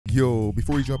Yo,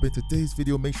 before we jump into today's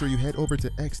video, make sure you head over to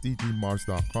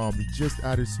xdgmods.com. We just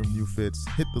added some new fits.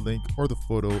 Hit the link or the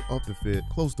photo of the fit,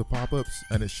 close the pop-ups,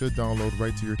 and it should download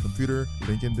right to your computer.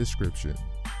 Link in description.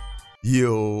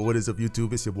 Yo, what is up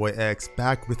YouTube? It's your boy X,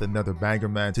 back with another banger,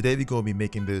 man. Today we're going to be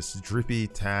making this drippy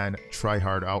tan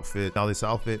try-hard outfit. Now this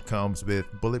outfit comes with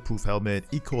bulletproof helmet,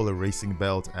 eco racing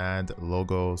belt, and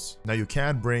logos. Now you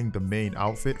can bring the main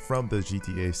outfit from the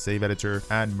GTA save editor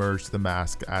and merge the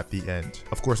mask at the end.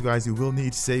 Of course guys, you will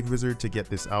need save wizard to get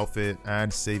this outfit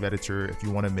and save editor if you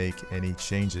want to make any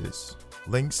changes.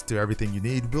 Links to everything you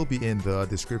need will be in the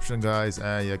description, guys.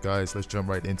 And yeah guys, let's jump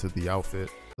right into the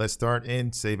outfit. Let's start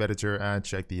in save editor and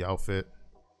check the outfit.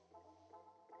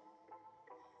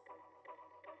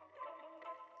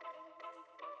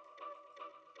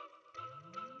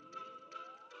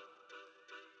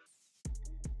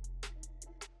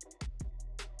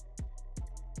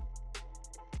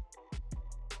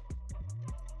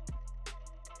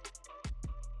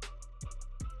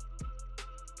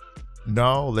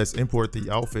 Now let's import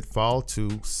the outfit file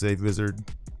to save wizard.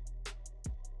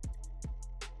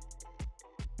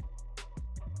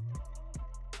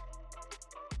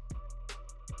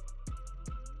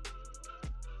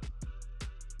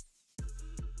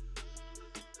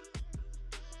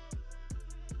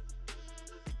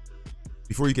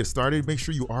 Before you get started, make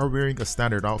sure you are wearing a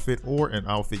standard outfit or an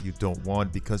outfit you don't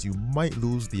want, because you might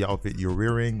lose the outfit you're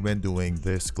wearing when doing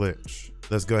this glitch.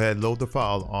 Let's go ahead and load the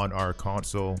file on our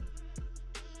console.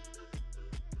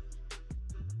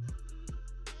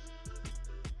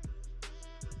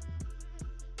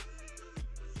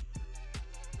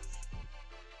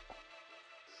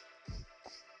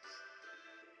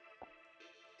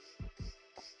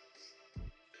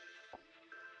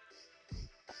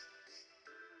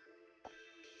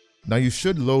 Now you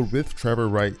should load with Trevor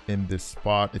right in this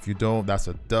spot. If you don't, that's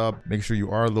a dub. Make sure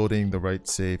you are loading the right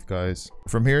save, guys.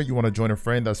 From here, you want to join a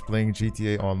friend that's playing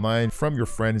GTA Online from your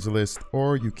friends list,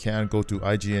 or you can go to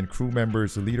IGN crew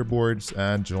members leaderboards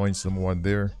and join someone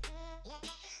there.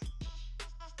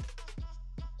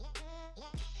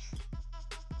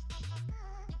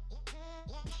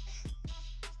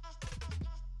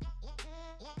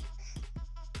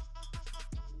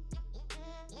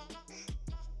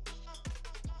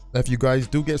 If you guys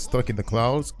do get stuck in the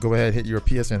clouds, go ahead, hit your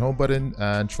PSN home button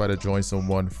and try to join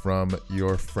someone from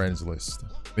your friends list.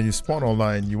 When you spawn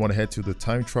online, you want to head to the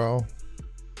time trial.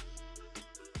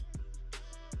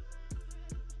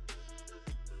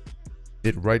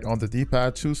 Hit right on the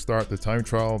D-pad to start the time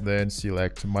trial, then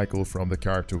select Michael from the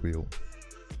character wheel.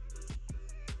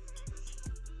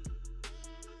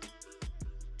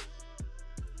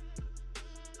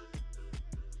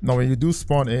 Now when you do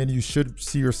spawn in, you should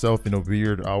see yourself in a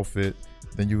weird outfit.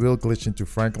 Then you will glitch into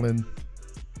Franklin.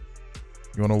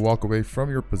 You want to walk away from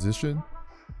your position.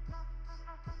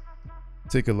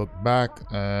 Take a look back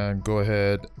and go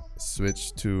ahead,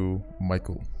 switch to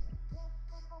Michael.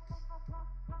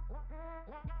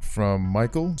 From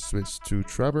Michael, switch to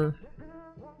Trevor.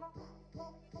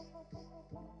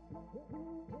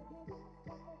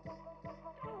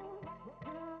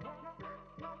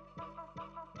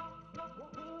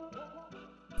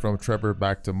 From Trevor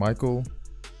back to Michael.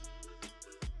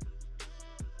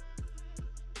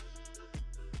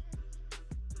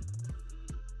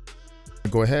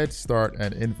 Go ahead, start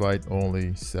an invite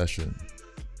only session.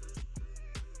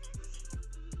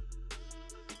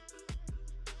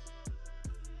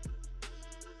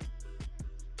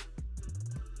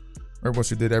 Alright,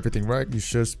 once you did everything right, you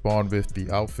should spawn with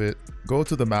the outfit. Go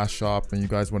to the mask shop and you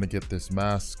guys want to get this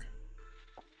mask.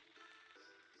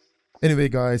 Anyway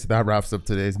guys, that wraps up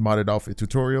today's modded outfit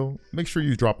tutorial. Make sure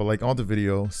you drop a like on the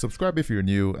video, subscribe if you're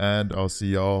new, and I'll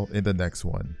see y'all in the next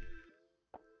one.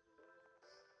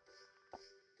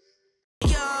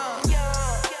 Yeah.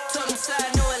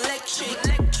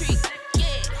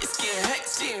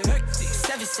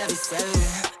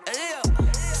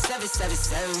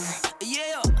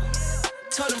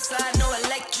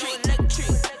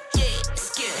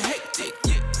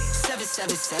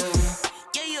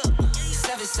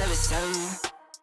 777